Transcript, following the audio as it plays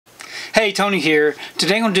Hey, Tony here.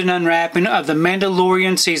 Today I'm going to do an unwrapping of the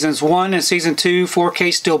Mandalorian Seasons 1 and Season 2 4K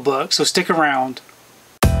Steelbook, so stick around.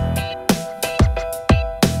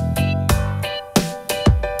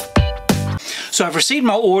 So I've received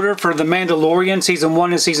my order for the Mandalorian Season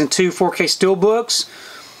 1 and Season 2 4K Steelbooks.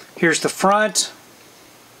 Here's the front,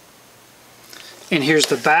 and here's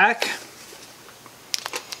the back.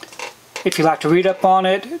 If you'd like to read up on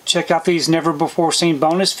it, check out these never before seen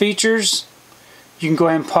bonus features. You can go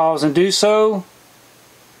ahead and pause and do so.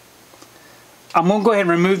 I'm going to go ahead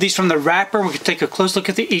and remove these from the wrapper. We can take a close look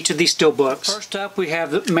at each of these steelbooks. First up, we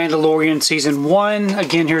have the Mandalorian Season 1.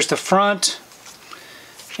 Again, here's the front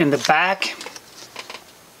and the back.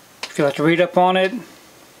 If you'd like to read up on it.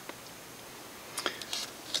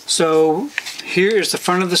 So here is the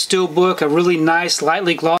front of the steelbook. A really nice,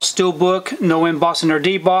 lightly glossed steelbook. No embossing or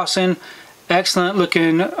debossing. Excellent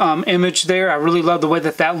looking image there. I really love the way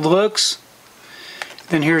that looks.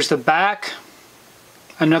 Then here's the back,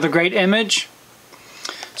 another great image.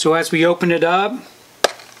 So as we open it up,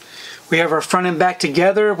 we have our front and back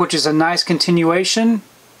together, which is a nice continuation.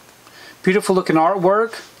 Beautiful looking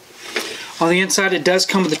artwork. On the inside it does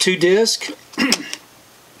come with the 2 discs.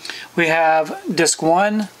 We have disc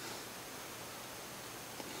 1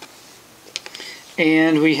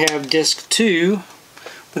 and we have disc 2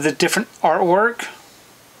 with a different artwork.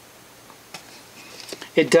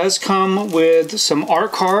 It does come with some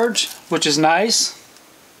art cards, which is nice.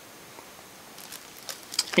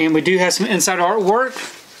 And we do have some inside artwork.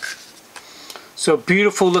 So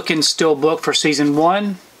beautiful looking steelbook for Season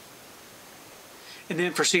 1. And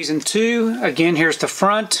then for Season 2, again, here's the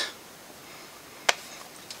front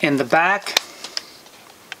and the back.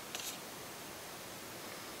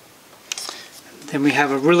 Then we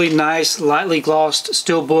have a really nice, lightly glossed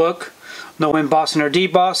steelbook. No embossing or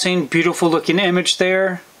debossing. Beautiful looking image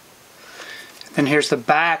there. Then here's the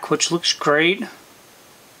back, which looks great.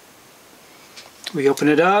 We open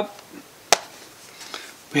it up.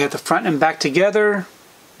 We have the front and back together.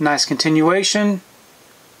 Nice continuation.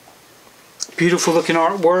 Beautiful looking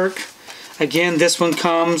artwork. Again, this one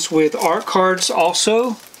comes with art cards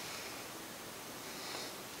also.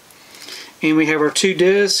 And we have our 2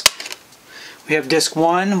 discs. We have disc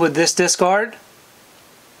 1 with this disc art.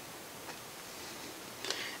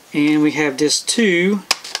 And we have disc 2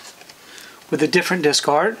 with a different disc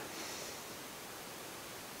art.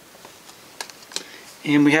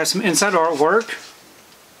 And we have some inside artwork.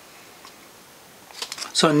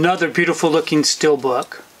 So another beautiful looking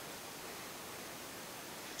steelbook.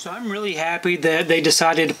 So I'm really happy that they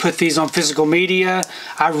decided to put these on physical media.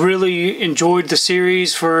 I really enjoyed the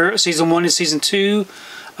series for Season 1 and Season 2.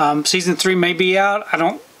 Season 3 may be out. I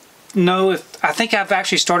don't know if I think I've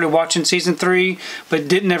actually started watching Season 3 but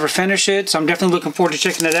didn't ever finish it, so I'm definitely looking forward to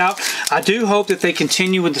checking it out. I do hope that they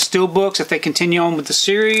continue with the steelbooks, if they continue on with the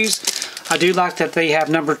series. I do like that they have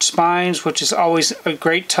numbered spines, which is always a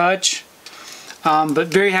great touch. But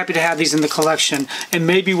very happy to have these in the collection, and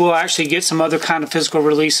maybe we'll actually get some other kind of physical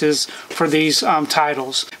releases for these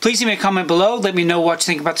titles. Please leave me a comment below. Let me know what you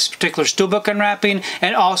think about this particular steelbook unwrapping,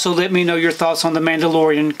 and also let me know your thoughts on the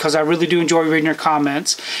Mandalorian, because I really do enjoy reading your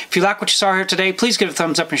comments. If you like what you saw here today, please give it a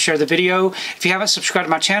thumbs up and share the video. If you haven't subscribed to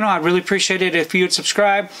my channel, I'd really appreciate it if you would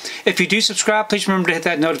subscribe. If you do subscribe, please remember to hit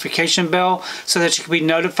that notification bell so that you can be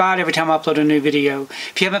notified every time I upload a new video.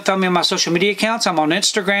 If you haven't found me on my social media accounts, I'm on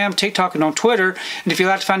Instagram, TikTok, and on Twitter. And if you'd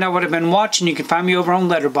like to find out what I've been watching, you can find me over on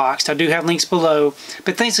Letterboxd. I do have links below.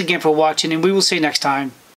 But thanks again for watching, and we will see you next time.